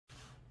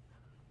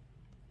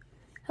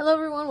Hello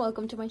everyone,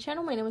 welcome to my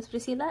channel. My name is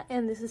Priscilla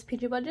and this is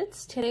PG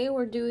Budgets. Today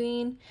we're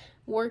doing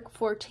week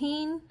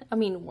 14,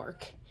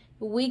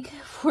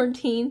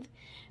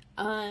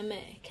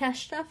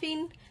 cash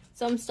stuffing.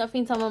 So I'm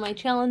stuffing some of my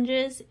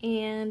challenges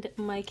and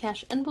my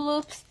cash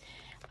envelopes.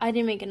 I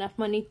didn't make enough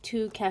money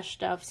to cash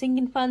stuff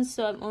sinking funds,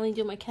 so I'm only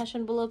doing my cash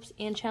envelopes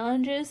and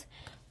challenges.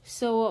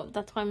 So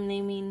that's why I'm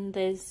naming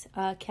this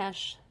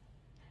cash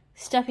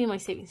stuffing my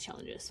savings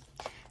challenges.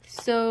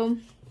 So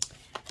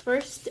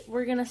first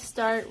we're gonna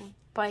start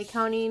by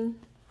counting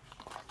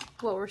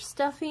what we're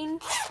stuffing.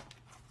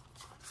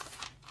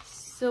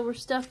 So we're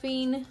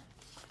stuffing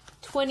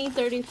 20,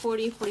 30,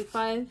 40,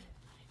 45,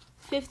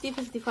 50,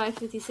 55,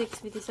 56,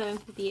 57,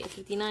 58,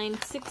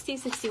 59, 60,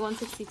 61,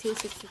 62,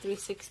 63,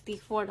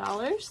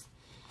 $64.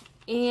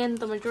 And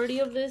the majority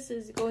of this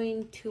is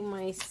going to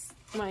my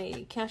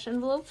cash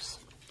envelopes.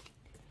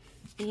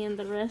 And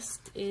the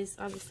rest is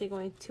obviously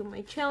going to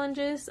my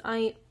challenges.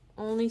 I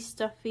only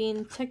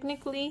stuffing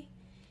technically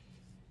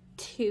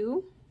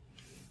 2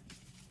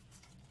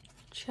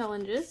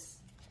 challenges,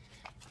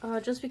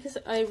 just because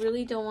I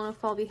really don't want to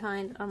fall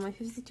behind on my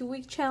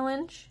 52-week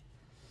challenge,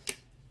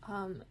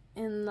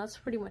 and that's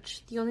pretty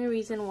much the only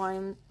reason why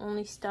I'm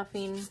only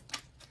stuffing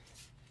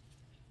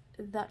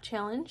that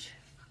challenge.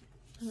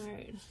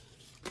 Alright,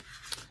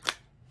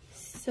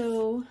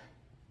 so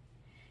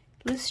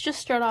let's just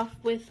start off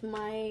with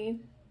my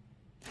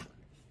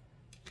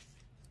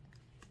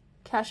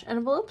cash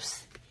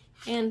envelopes.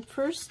 And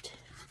first,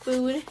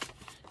 food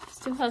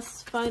still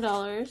has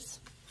 $5.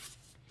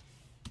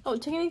 Oh,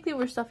 technically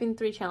we're stuffing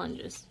 3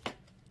 challenges.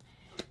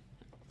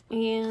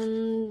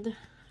 And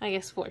I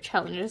guess 4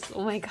 challenges.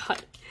 Oh my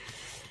god.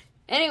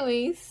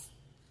 Anyways,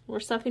 we're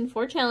stuffing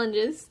 4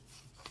 challenges.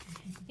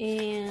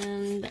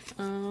 And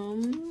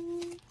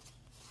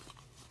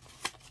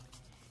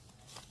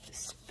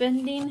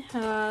spending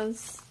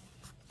has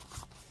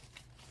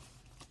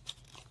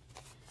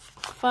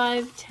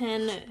 5,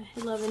 10,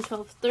 11,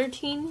 12,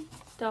 $13.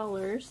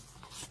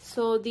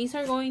 So these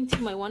are going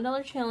to my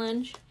 $1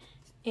 challenge.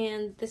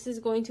 And this is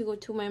going to go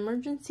to my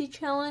emergency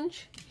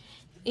challenge.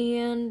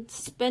 And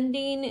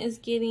spending is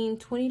getting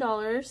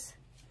 $20.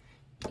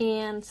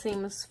 And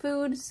same as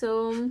food.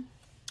 So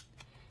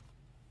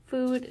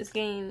food is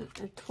getting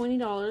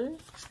 $20.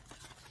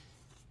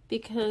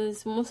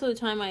 Because most of the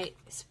time I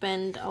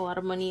spend a lot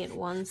of money at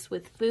once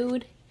with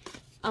food.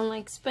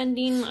 Unlike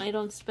spending, I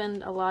don't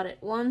spend a lot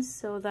at once.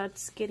 So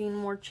that's getting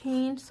more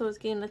change. So it's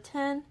getting a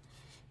 10,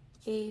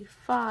 a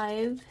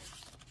 5,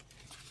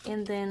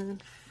 and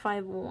then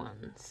 5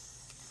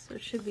 ones. So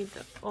it should be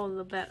all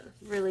the bad,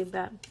 really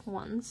bad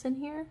ones in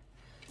here.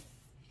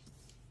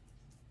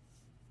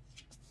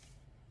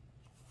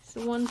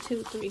 So 1,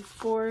 2, 3,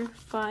 4,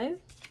 5.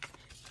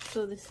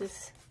 So this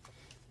is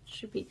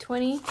should be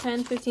 20,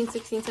 10, 15,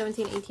 16,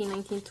 17, 18,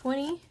 19,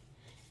 20.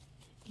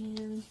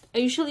 And I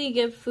usually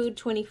give food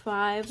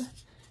 25,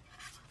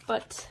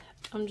 but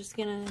I'm just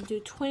gonna do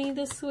 20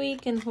 this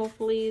week, and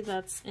hopefully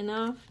that's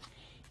enough.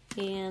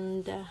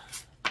 And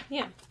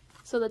yeah,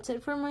 so that's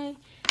it for my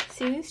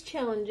savings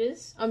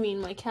challenges. I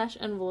mean my cash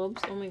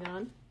envelopes. Oh my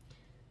god.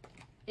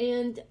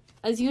 And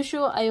as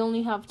usual, I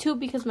only have 2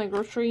 because my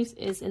groceries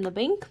is in the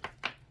bank,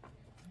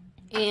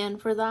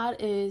 and for that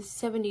is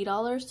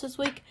 $70 this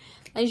week.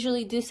 I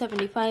usually do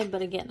 75,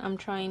 but again, I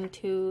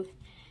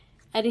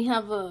didn't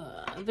have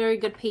a very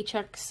good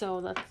paycheck,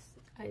 so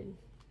I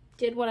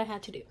did what I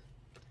had to do,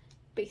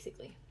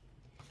 basically.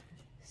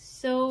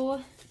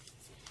 So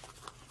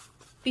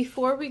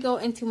before we go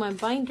into my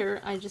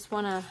binder, I just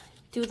want to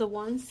do the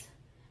ones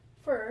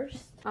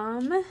first.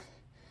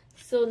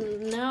 So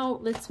now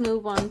let's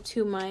move on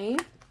to my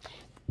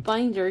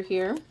binder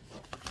here.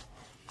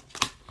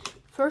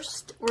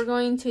 First, we're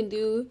going to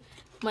do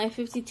my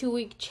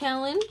 52-week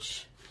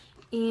challenge,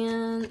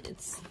 and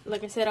it's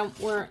like I said, I'm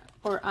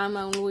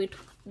on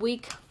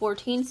week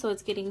 14, so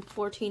it's getting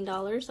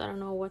 $14. I don't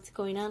know what's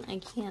going on. I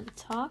can't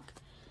talk.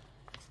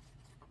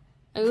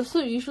 I also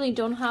usually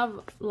don't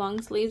have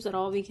long sleeves at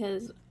all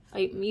because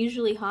I'm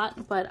usually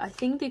hot, but I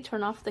think they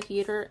turn off the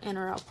heater in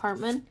our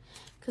apartment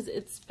because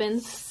it's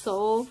been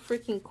so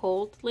freaking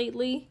cold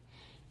lately,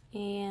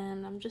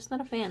 and I'm just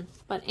not a fan.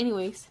 But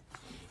anyways,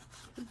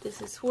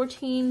 this is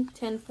 14,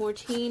 10,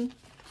 14.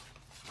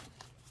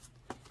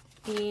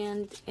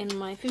 And in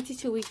my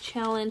 52-week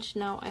challenge,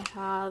 now I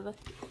have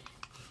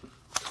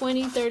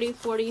 20, 30,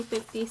 40,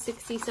 50,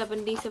 60,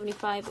 70,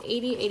 75,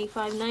 80,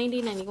 85,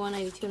 90, 91,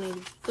 92,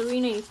 93,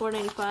 94,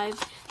 95,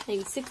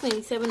 96,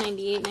 97,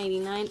 98,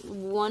 99,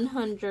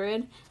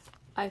 100.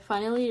 I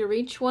finally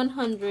reached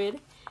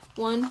 100.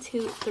 1,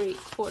 2, 3,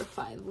 4,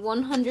 5.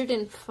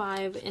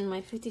 105 in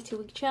my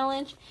 52-week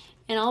challenge.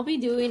 And I'll be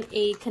doing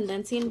a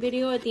condensing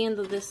video at the end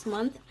of this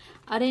month.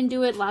 I didn't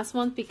do it last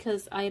month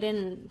because I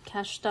didn't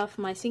cash stuff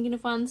my sinking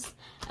funds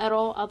at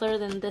all, other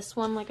than this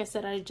one. Like I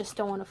said, I just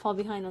don't want to fall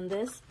behind on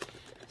this.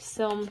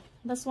 So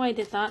that's why I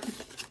did that.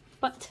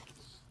 But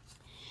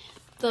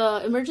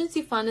the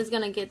emergency fund is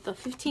going to get the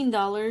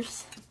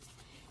 $15.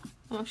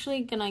 I'm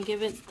actually going to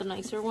give it the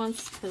nicer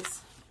ones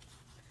because,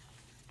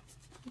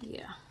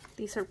 yeah,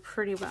 These are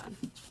pretty bad.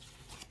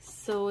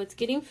 So it's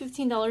getting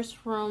 $15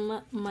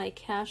 from my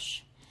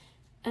cash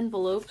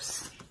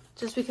envelopes,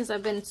 just because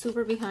I've been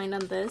super behind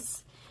on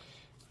this.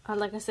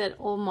 Like I said,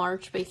 all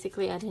March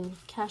basically I didn't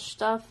cash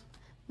stuff,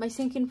 my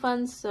sinking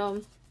funds.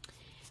 So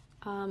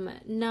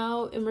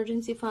now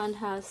emergency fund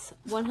has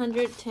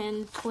 100,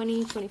 10,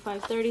 20,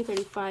 25, 30,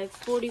 35,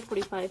 40,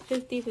 45,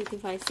 50,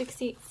 55,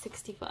 60,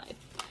 65.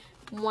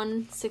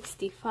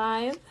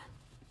 165.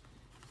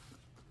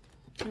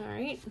 All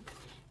right.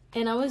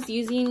 And I was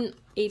using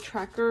a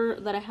tracker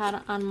that I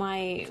had on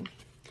my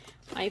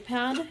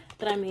iPad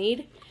that I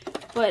made,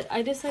 but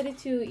I decided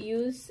to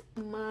use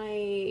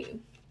my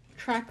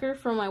tracker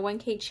for my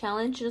 1K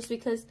challenge just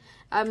because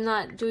I'm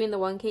not doing the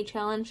 1K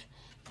challenge,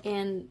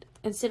 and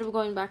instead of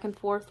going back and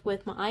forth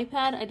with my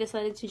iPad, I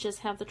decided to just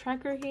have the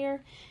tracker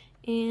here,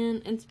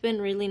 and it's been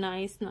really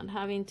nice not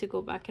having to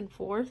go back and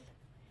forth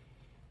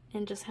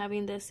and just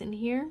having this in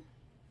here.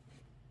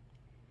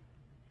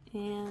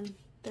 And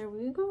there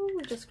we go,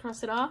 we just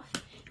cross it off.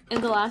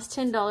 And the last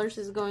 $10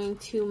 is going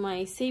to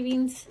my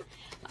savings.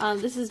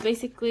 This is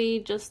basically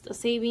just a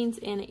savings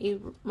and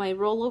my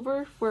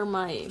rollover for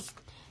my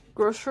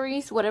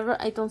groceries. Whatever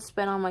I don't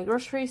spend on my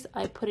groceries,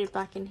 I put it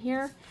back in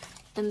here.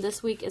 And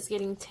this week is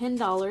getting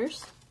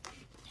 $10.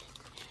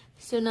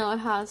 So now it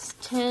has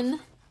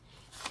 10,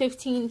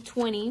 15,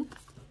 20,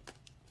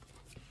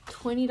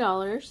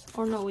 $20.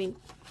 Or no, wait,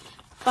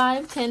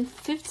 5, 10,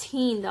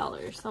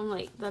 $15. I'm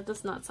like, that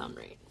does not sound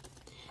right.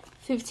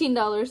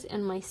 $15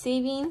 in my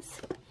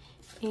savings.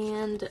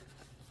 And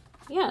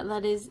yeah,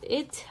 that is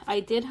it. I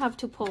did have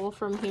to pull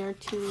from here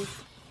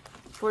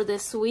for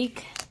this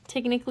week,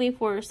 technically,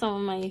 for some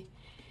of my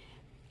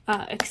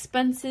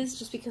expenses,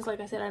 just because, like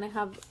I said, I didn't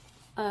have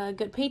a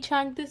good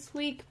paycheck this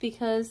week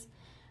because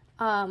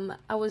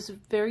I was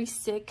very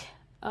sick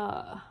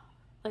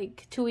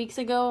like 2 weeks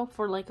ago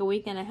for like a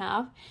week and a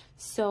half.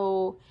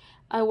 So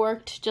I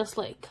worked just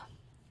like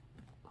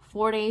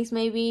 4 days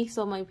maybe,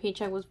 so my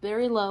paycheck was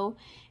very low,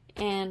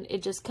 and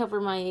it just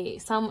covered my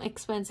some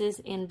expenses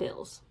and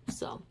bills.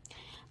 So,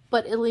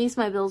 but at least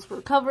my bills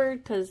were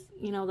covered, because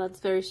you know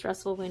that's very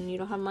stressful when you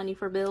don't have money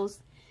for bills.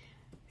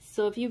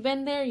 So if you've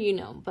been there, you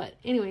know. But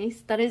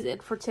anyways, that is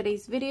it for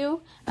today's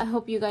video. I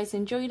hope you guys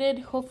enjoyed it.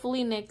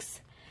 Hopefully next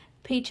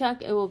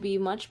paycheck it will be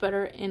much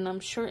better, and I'm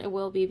sure it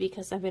will be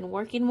because I've been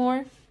working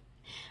more.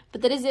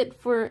 But that is it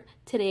for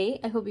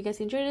today. I hope you guys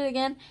enjoyed it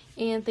again,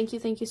 and thank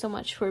you so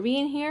much for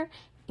being here.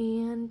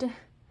 And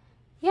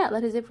yeah,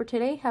 that is it for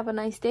today. Have a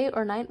nice day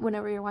or night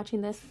whenever you're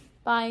watching this.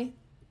 Bye.